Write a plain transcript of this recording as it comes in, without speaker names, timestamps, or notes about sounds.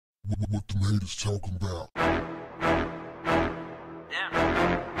What them haters talking about?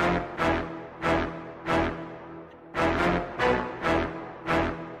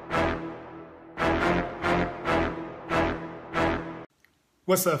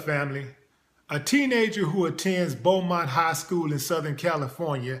 What's up, family? A teenager who attends Beaumont High School in Southern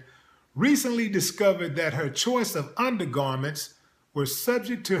California recently discovered that her choice of undergarments were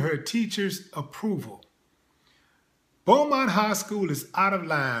subject to her teacher's approval. Beaumont High School is out of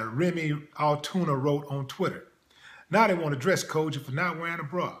line, Remy Altuna wrote on Twitter. Now they want a dress code you for not wearing a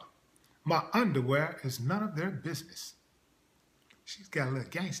bra. My underwear is none of their business. She's got a little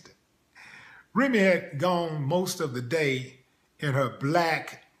gangster. Remy had gone most of the day in her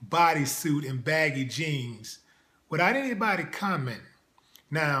black bodysuit and baggy jeans without anybody commenting.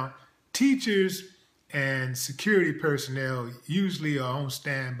 Now, teachers and security personnel usually are on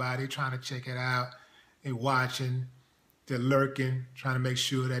standby. They're trying to check it out. They're watching. They're lurking, trying to make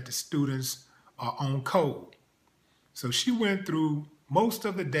sure that the students are on code. So she went through most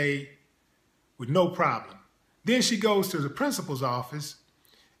of the day with no problem. Then she goes to the principal's office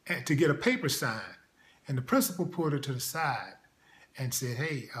to get a paper signed. And the principal pulled her to the side and said,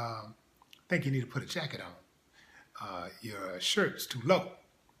 hey, I think you need to put a jacket on. Your shirt's too low.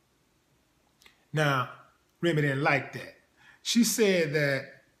 Now, Remy didn't like that. She said that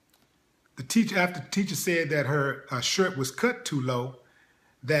after the teacher said that her shirt was cut too low,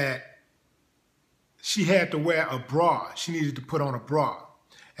 that she had to wear a bra. She needed to put on a bra.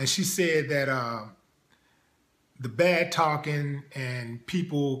 And she said that the bad talking and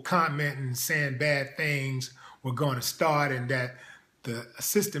people commenting, saying bad things were going to start, and that the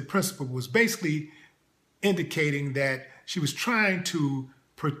assistant principal was basically indicating that she was trying to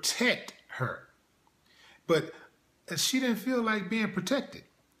protect her. But she didn't feel like being protected.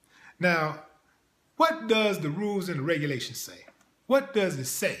 Now, what does the rules and the regulations say? What does it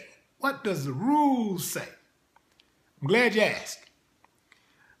say? What does the rules say? I'm glad you asked.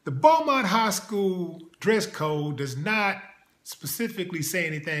 The Beaumont High School dress code does not specifically say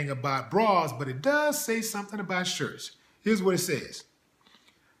anything about bras, but it does say something about shirts. Here's what it says.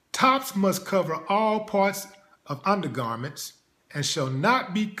 Tops must cover all parts of undergarments and shall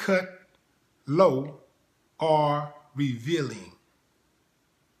not be cut low or revealing.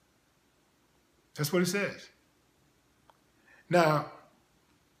 That's what it says. Now,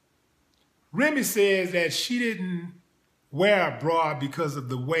 Remy says that she didn't wear a bra because of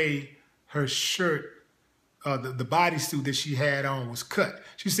the way her shirt, the bodysuit that she had on was cut.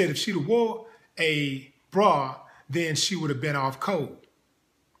 She said if she'd have wore a bra, then she would have been off code.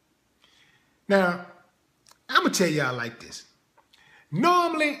 Now, I'm going to tell y'all like this.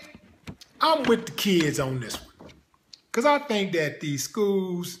 Normally, I'm with the kids on this one, because I think that these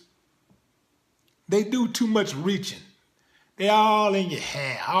schools, they do too much reaching. They're all in your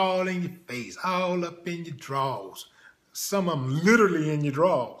hair, all in your face, all up in your drawers. Some of them literally in your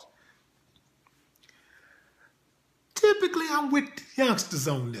drawers. Typically, I'm with the youngsters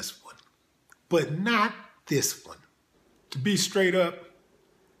on this one, but not this one. To be straight up,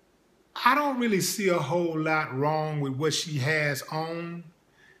 I don't really see a whole lot wrong with what she has on.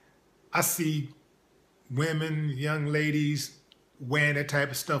 I see women, young ladies wearing that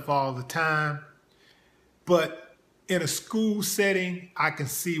type of stuff all the time. But in a school setting, I can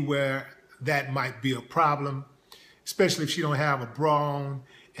see where that might be a problem, especially if she don't have a bra on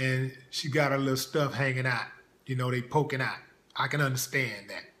and she got her little stuff hanging out. You know, they poking out. I can understand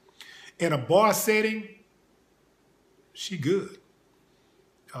that. In a bar setting, she good.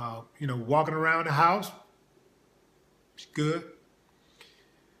 You know, walking around the house, she's good.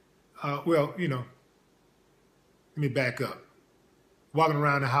 Well, you know, let me back up. Walking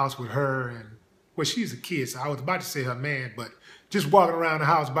around the house with her and, well, she's a kid, so I was about to say her man, but just walking around the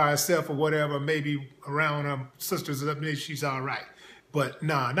house by herself or whatever, maybe around her sisters, she's all right. But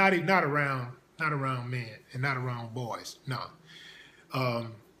nah, not around men and not around boys. No.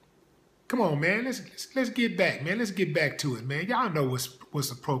 Come on, man. Let's get back, man. Let's get back to it, man. Y'all know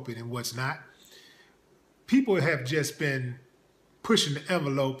what's appropriate and what's not. People have just been pushing the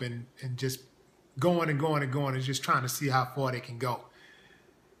envelope and just going and going and going and just trying to see how far they can go.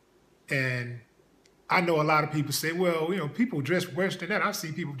 And I know a lot of people say, well, you know, people dress worse than that. I've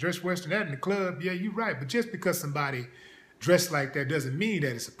seen people dress worse than that in the club. Yeah, you're right. But just because somebody dressed like that doesn't mean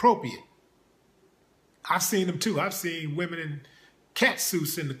that it's appropriate. I've seen them too. I've seen women in cat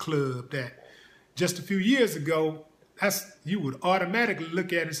suits in the club that just a few years ago, you would automatically look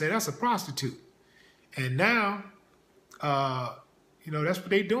at it and say, that's a prostitute. And now, you know, that's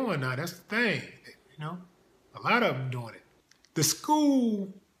what they're doing now. That's the thing. You know, a lot of them doing it. The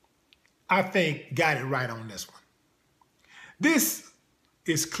school, I think, got it right on this one. This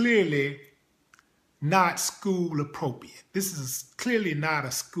is clearly not school appropriate. This is clearly not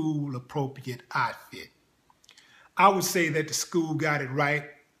a school appropriate outfit. I would say that the school got it right,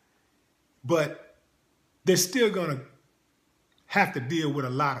 but they're still going to have to deal with a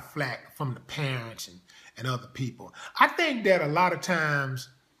lot of flack from the parents and other people. I think that a lot of times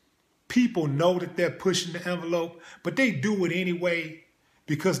people know that they're pushing the envelope, but they do it anyway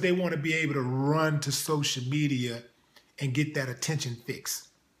because they want to be able to run to social media and get that attention fix.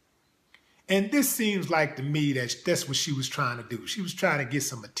 And this seems like to me that that's what she was trying to do. She was trying to get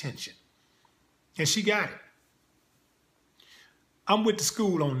some attention. And she got it. I'm with the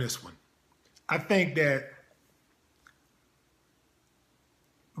school on this one. I think that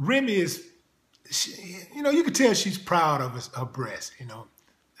Remy is, you can tell she's proud of her breasts,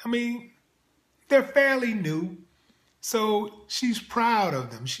 I mean, they're fairly new, so she's proud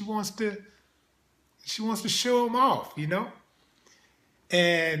of them. She wants to show them off,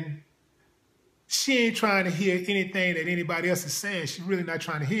 And she ain't trying to hear anything that anybody else is saying. She's really not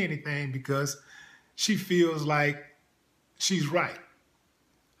trying to hear anything because she feels like she's right.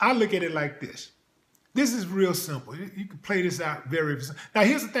 I look at it like this. This is real simple. You can play this out very simple. Now,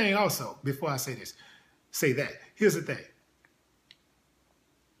 here's the thing also, before I say that. Here's the thing.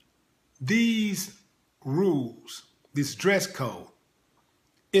 These rules, this dress code,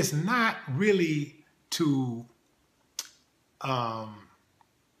 it's not really to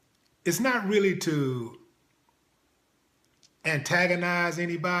antagonize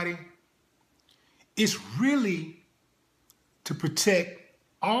anybody. It's really to protect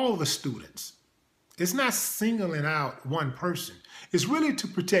all the students. It's not singling out one person. It's really to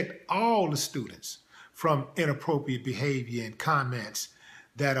protect all the students from inappropriate behavior and comments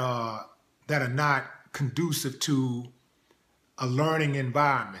that are not conducive to a learning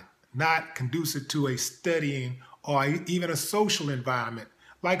environment, not conducive to a studying or even a social environment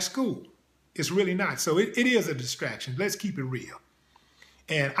like school. It's really not. So it is a distraction. Let's keep it real.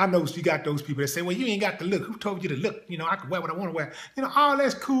 And I know you got those people that say, well, you ain't got to look. Who told you to look? I can wear what I want to wear. All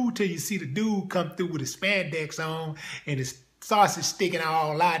that's cool till you see the dude come through with his spandex on and his sausage sticking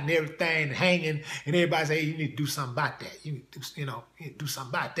all out and everything and hanging. And everybody say, hey, you need to do something about that. You need to do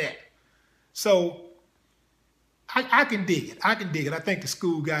something about that. So I can dig it. I think the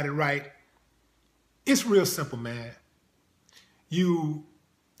school got it right. It's real simple, man. You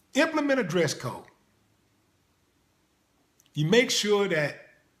implement a dress code. You make sure that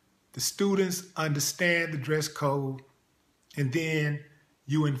the students understand the dress code, and then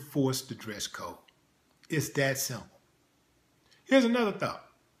you enforce the dress code. It's that simple. Here's another thought.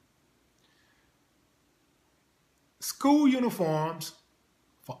 School uniforms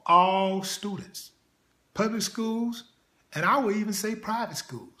for all students, public schools, and I would even say private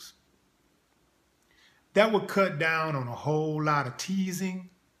schools. That would cut down on a whole lot of teasing,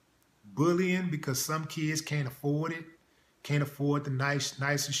 bullying, because some kids can't afford it. Can't afford the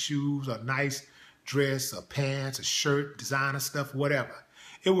nicer shoes or nice dress or pants or shirt, designer stuff, whatever.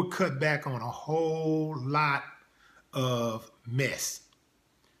 It would cut back on a whole lot of mess.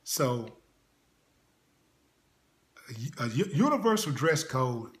 So a universal dress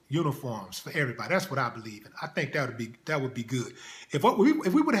code, uniforms for everybody. That's what I believe in. I think that would be good. If we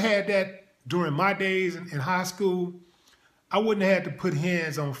would have had that during my days in high school, I wouldn't have had to put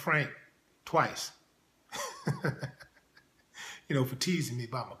hands on Frank twice. For teasing me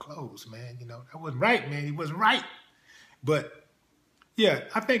about my clothes, man. That wasn't right, man. He wasn't right. But, yeah,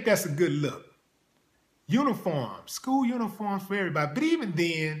 I think that's a good look. Uniforms, school uniforms for everybody. But even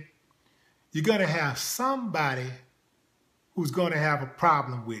then, you're going to have somebody who's going to have a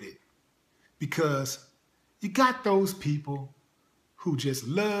problem with it. Because you got those people who just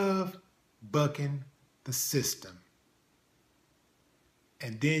love bucking the system.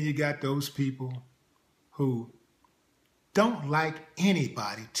 And then you got those people who don't like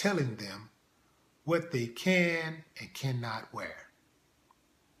anybody telling them what they can and cannot wear.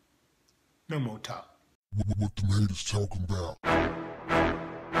 No more talk. What the haters talking about?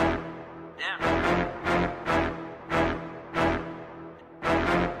 Damn.